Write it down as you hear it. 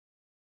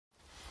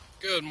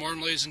Good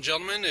morning, ladies and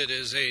gentlemen. It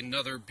is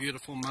another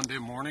beautiful Monday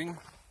morning,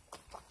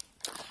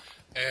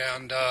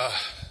 and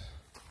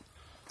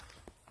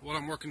what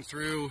I'm working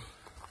through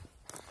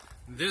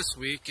this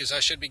week is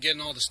I should be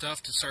getting all the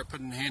stuff to start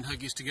putting hand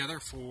huggies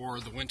together for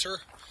the winter.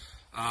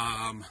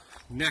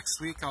 Next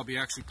week I'll be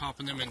actually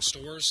popping them in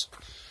stores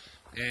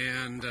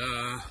and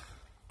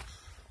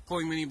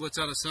pulling mini blitz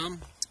out of some.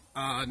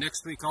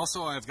 Next week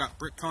also I've got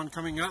BritCon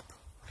coming up.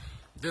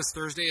 This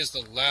Thursday is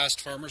the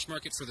last farmers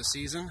market for the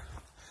season,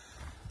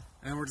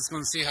 and we're just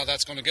going to see how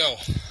that's going to go.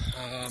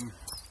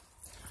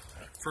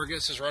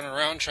 Fergus is running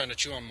around trying to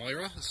chew on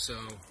Moira, so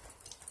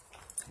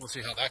we'll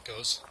see how that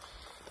goes.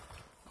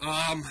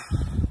 I've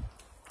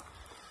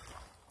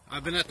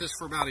been at this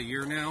for about a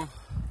year now,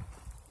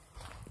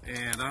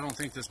 and I don't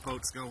think this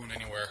boat's going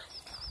anywhere.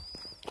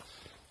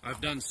 I've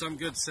done some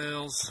good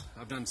sales,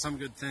 I've done some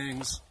good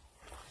things,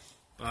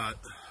 but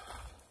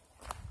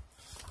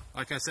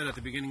like I said at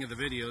the beginning of the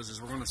videos,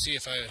 is we're going to see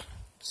if I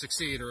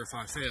succeed or if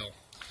I fail.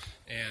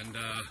 And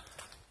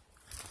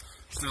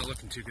it's not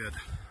looking too good.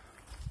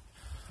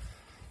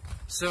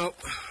 So,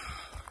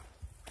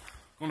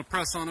 going to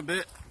press on a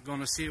bit, going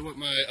to see what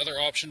my other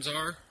options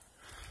are.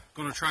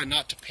 Going to try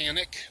not to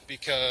panic,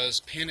 because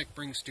panic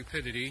brings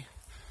stupidity.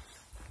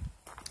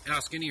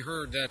 Ask any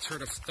herd that's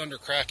heard of thunder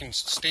cracking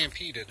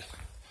stampeded.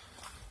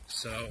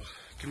 So,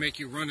 it can make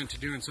you run into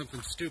doing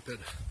something stupid.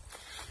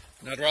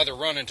 And I'd rather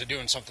run into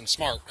doing something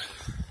smart.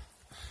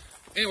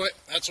 Anyway,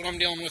 that's what I'm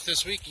dealing with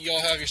this week. You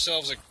all have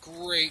yourselves a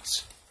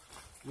great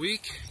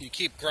week. You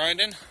keep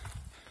grinding,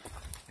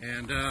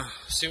 and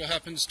see what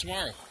happens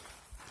tomorrow.